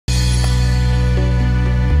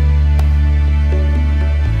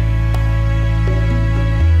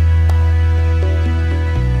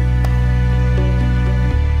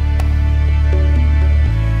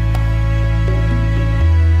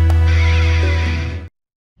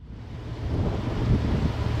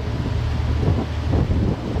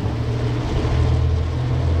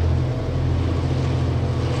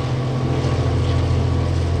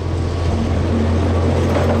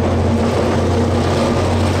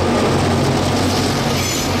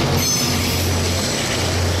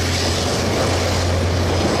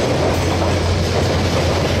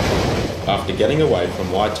heading away from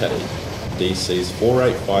Waitati, DCs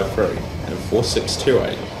 4853 and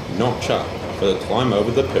 4628 notch up for the climb over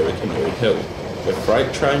the Pirikanui Hill, with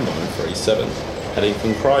freight train 937 heading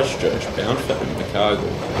from Christchurch bound for Invercargill.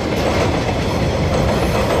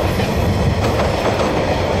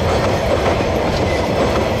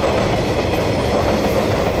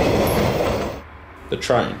 The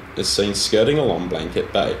train is seen skirting along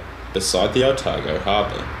Blanket Bay, beside the Otago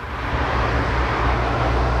Harbour.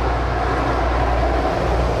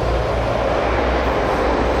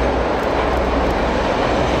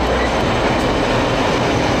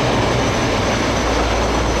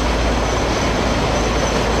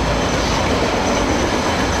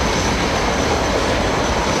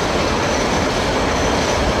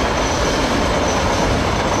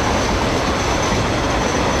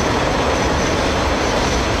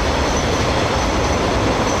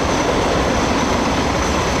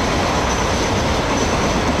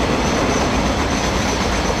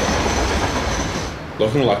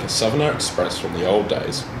 Looking like a Southerner Express from the old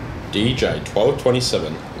days, DJ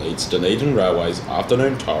 1227 leads Dunedin Railways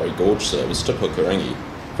afternoon Tari Gorge service to Pukerangi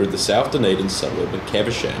through the South Dunedin suburb of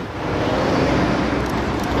Caversham.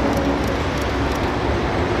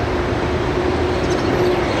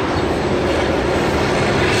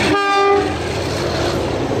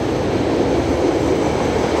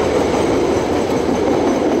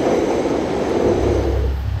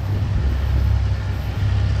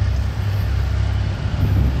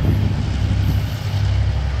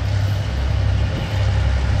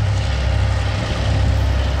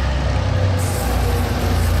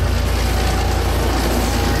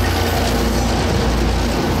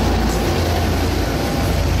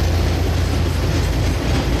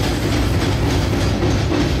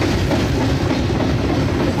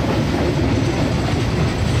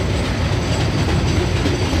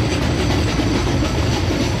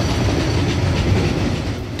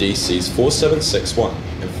 DCs 4761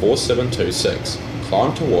 and 4726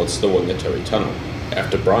 climb towards the Wingatui Tunnel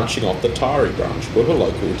after branching off the Tari branch with a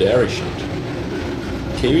local dairy shunt.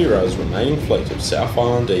 KiwiRail's remaining fleet of South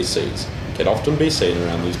Island DCs can often be seen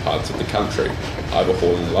around these parts of the country,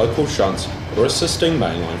 overhauling local shunts or assisting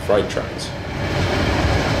mainline freight trains.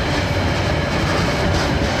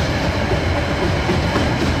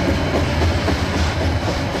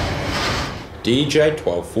 DJ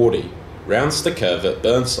 1240 rounds the curve at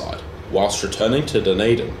Burnside, whilst returning to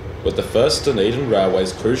Dunedin with the first Dunedin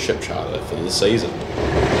Railways cruise ship charter for the season.